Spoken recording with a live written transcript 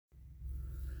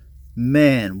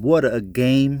Man, what a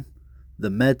game. The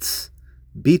Mets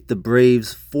beat the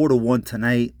Braves 4-1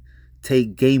 tonight.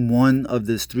 Take game one of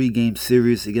this three-game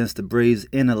series against the Braves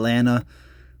in Atlanta.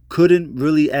 Couldn't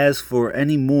really ask for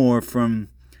any more from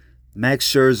Max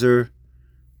Scherzer,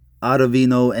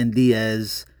 Ottavino, and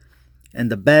Diaz.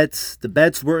 And the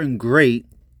bats weren't great.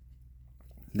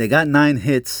 They got 9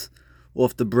 hits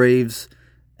off the Braves,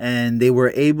 and they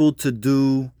were able to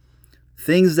do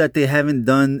things that they haven't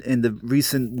done in the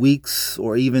recent weeks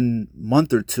or even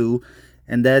month or two,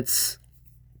 and that's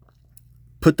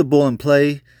put the ball in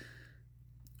play,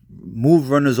 move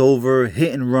runners over,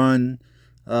 hit and run.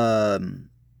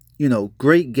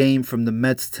 Great game from the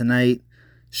Mets tonight.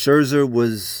 Scherzer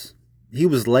was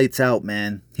lights out,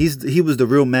 man. He was the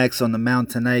real Max on the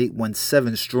mound tonight. Went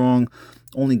 7 strong,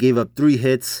 only gave up 3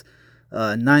 hits,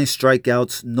 9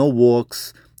 strikeouts, no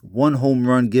walks, 1 home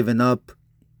run given up.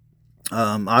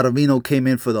 Ottavino came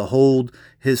in for the hold,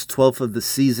 his 12th of the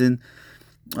season.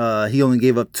 He only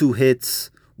gave up 2 hits,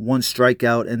 1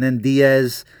 strikeout. And then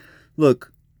Diaz,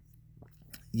 look,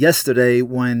 yesterday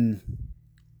when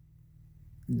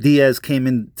Diaz came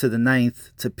into the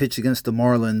ninth to pitch against the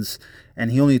Marlins,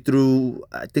 and he only threw,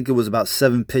 I think it was about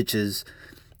 7 pitches,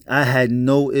 I had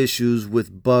no issues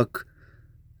with Buck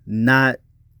not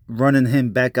running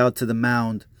him back out to the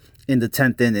mound in the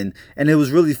 10th inning. And it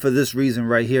was really for this reason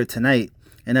right here tonight.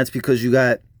 And that's because you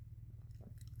got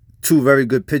two very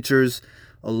good pitchers.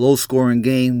 A low-scoring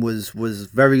game was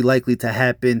very likely to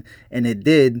happen, and it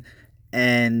did.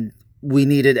 And we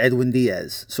needed Edwin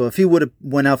Diaz. So if he would have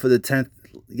went out for the 10th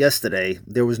yesterday,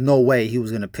 there was no way he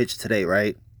was going to pitch today,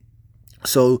 right?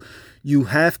 So you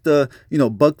have to,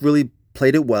 Buck really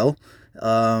played it well.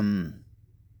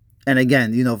 And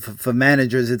again, for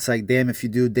managers, it's like, damn if you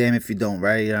do, damn if you don't,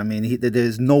 right?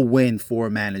 There's no win for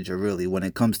a manager, really, when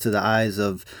it comes to the eyes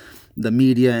of the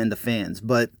media and the fans.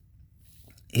 But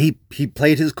he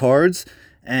played his cards,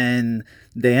 and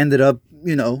they ended up,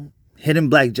 hitting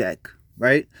blackjack,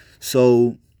 right?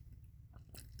 So,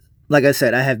 like I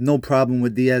said, I have no problem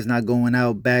with Diaz not going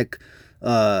out back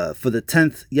for the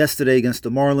 10th yesterday against the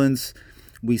Marlins.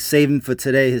 We saved him for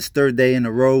today, his third day in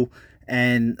a row.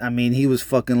 And, he was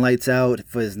fucking lights out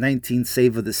for his 19th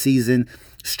save of the season.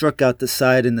 Struck out the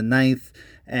side in the ninth,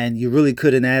 and you really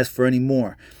couldn't ask for any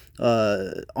more.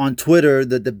 On Twitter,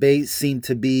 the debate seemed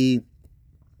to be,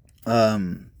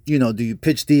 do you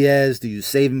pitch Diaz? Do you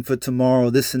save him for tomorrow?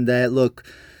 This and that. Look,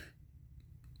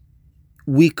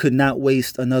 we could not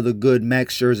waste another good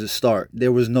Max Scherzer start.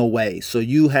 There was no way. So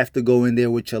you have to go in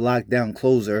there with your lockdown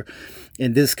closer,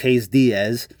 in this case,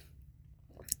 Diaz.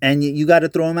 And you got to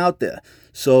throw him out there.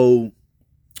 So,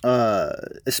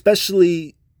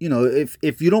 especially,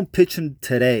 if you don't pitch him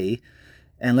today,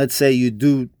 and let's say you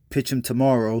do pitch him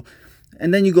tomorrow,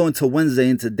 and then you go into Wednesday,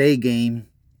 into day game,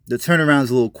 the turnaround's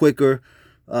a little quicker.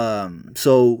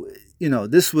 So,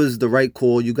 this was the right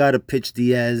call. You got to pitch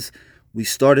Diaz. We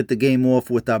started the game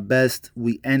off with our best.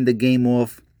 We end the game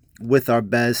off with our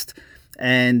best.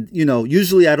 And,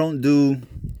 usually I don't do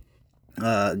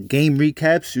game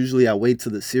recaps. Usually I wait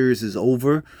till the series is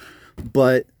over.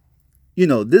 But,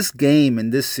 this game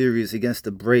and this series against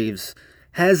the Braves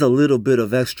has a little bit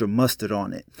of extra mustard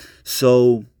on it.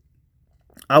 So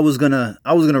I was gonna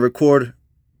record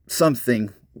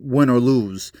something, win or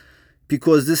lose,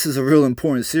 because this is a real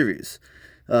important series.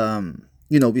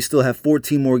 We still have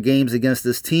 14 more games against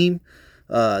this team.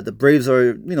 The Braves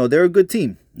are, they're a good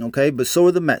team, okay? But so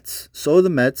are the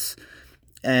Mets.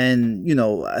 And,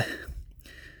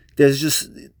 there's just,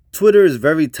 Twitter is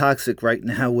very toxic right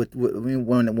now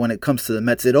when it comes to the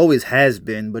Mets. It always has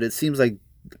been, but it seems like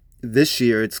this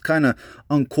year it's kind of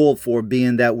uncalled for,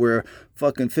 being that we're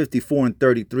fucking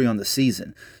 54-33 on the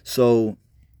season. So,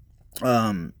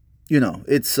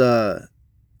 it's,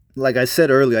 like I said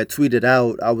earlier, I tweeted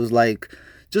out, I was like,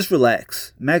 just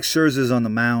relax. Max Scherzer's on the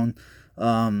mound,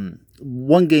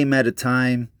 one game at a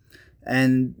time,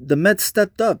 and the Mets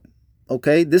stepped up,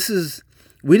 okay?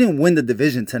 We didn't win the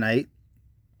division tonight,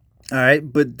 all right?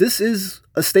 But this is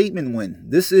a statement win.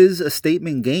 This is a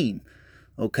statement game,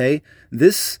 okay?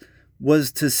 This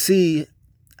was to see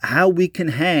how we can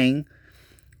hang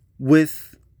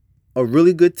with a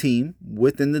really good team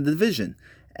within the division.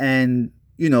 And,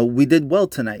 we did well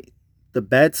tonight. The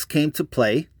bats came to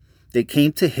play. They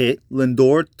came to hit.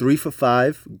 Lindor, 3 for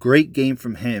 5. Great game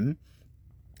from him.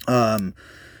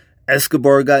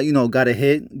 Escobar got a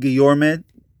hit. Guillorme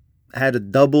had a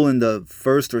double in the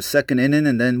first or second inning,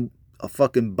 and then a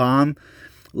fucking bomb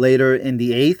later in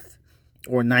the 8th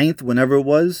or ninth, whenever it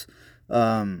was.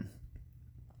 The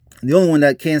only one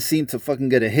that can't seem to fucking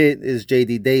get a hit is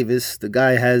J.D. Davis. The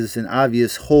guy has an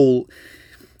obvious hole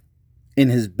in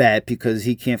his bat because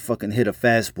he can't fucking hit a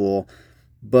fastball.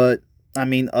 But I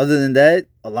mean, other than that,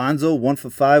 Alonso 1 for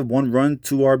 5, 1 run,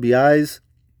 2 RBIs.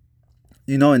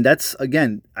 And that's,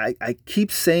 again, I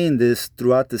keep saying this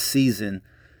throughout the season.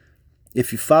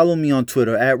 If you follow me on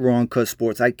Twitter at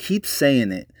RawUnCutSports, I keep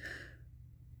saying it.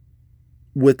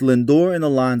 With Lindor and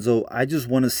Alonso, I just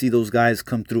want to see those guys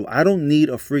come through. I don't need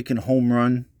a freaking home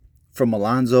run from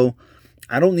Alonso.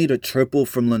 I don't need a triple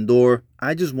from Lindor.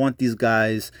 I just want these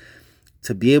guys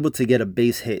to be able to get a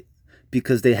base hit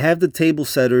because they have the table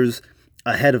setters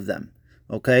ahead of them,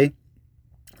 okay?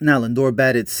 Now, Lindor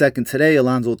batted second today,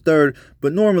 Alonso third,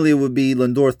 but normally it would be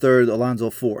Lindor third, Alonso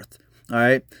fourth, all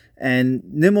right? And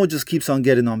Nimmo just keeps on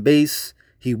getting on base.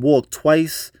 He walked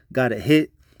twice, got a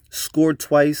hit, scored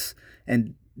twice,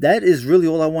 and that is really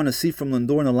all I want to see from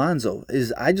Lindor and Alonso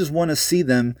is I just want to see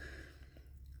them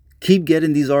keep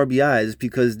getting these RBIs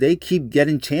because they keep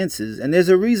getting chances. And there's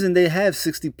a reason they have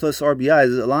 60-plus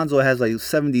RBIs. Alonso has like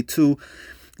 72,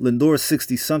 Lindor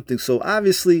 60-something. So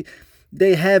obviously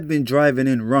they have been driving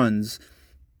in runs.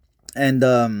 And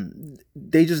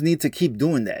they just need to keep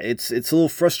doing that. It's a little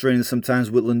frustrating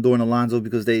sometimes with Lindor and Alonso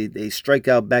because they strike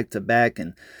out back-to-back.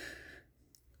 And,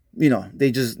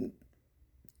 they just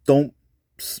don't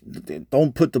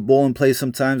put the ball in play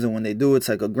sometimes, and when they do, it's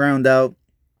like a ground out.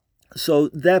 So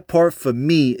that part for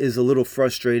me is a little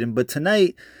frustrating. But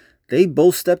tonight, they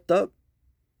both stepped up.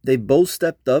 The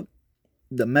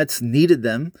Mets needed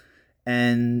them,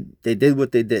 and they did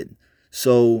what they did.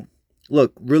 So,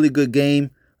 look, really good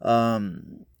game.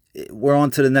 We're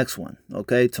on to the next one,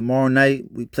 okay? Tomorrow night,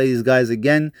 we play these guys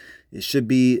again. It should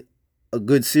be a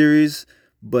good series,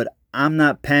 but I'm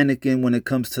not panicking when it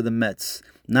comes to the Mets.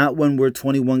 Not when we're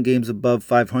 21 games above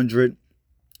 500.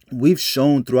 We've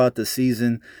shown throughout the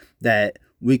season that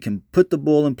we can put the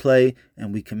ball in play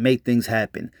and we can make things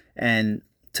happen. And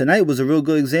tonight was a real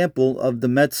good example of the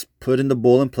Mets putting the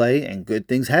ball in play and good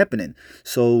things happening.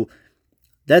 So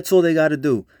that's all they got to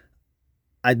do.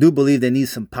 I do believe they need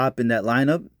some pop in that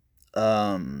lineup.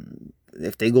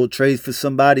 If they go trade for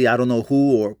somebody, I don't know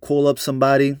who, or call up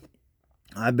somebody.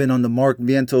 I've been on the Mark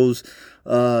Vientos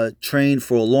train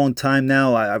for a long time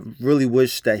now. I really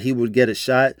wish that he would get a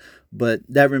shot, but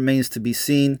that remains to be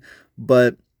seen.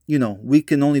 But, we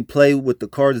can only play with the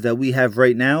cards that we have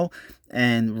right now.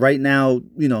 And right now,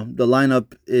 the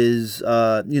lineup is,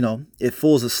 it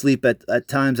falls asleep at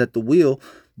times at the wheel.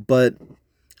 But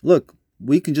look,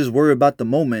 we can just worry about the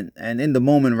moment. And in the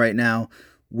moment right now,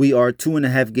 we are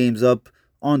 2.5 games up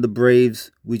on the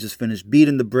Braves. We just finished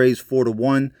beating the Braves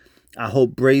 4-1. I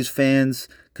hope Braves fans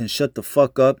can shut the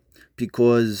fuck up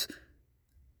because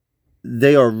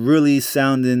they are really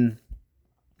sounding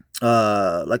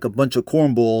like a bunch of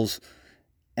cornballs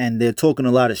and they're talking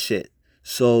a lot of shit.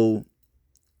 So,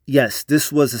 yes,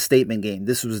 this was a statement game.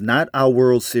 This was not our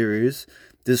World Series.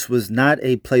 This was not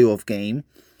a playoff game,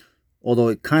 although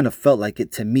it kind of felt like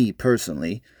it to me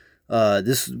personally.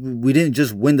 We didn't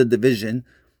just win the division,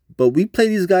 but we play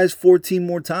these guys 14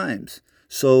 more times.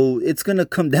 So it's going to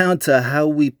come down to how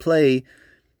we play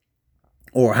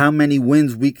or how many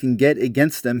wins we can get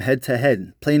against them head to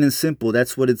head. Plain and simple.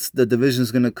 That's what the division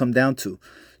is going to come down to.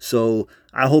 So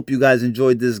I hope you guys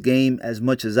enjoyed this game as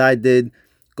much as I did.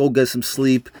 Go get some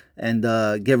sleep and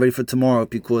get ready for tomorrow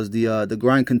because the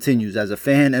grind continues as a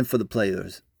fan and for the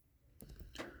players.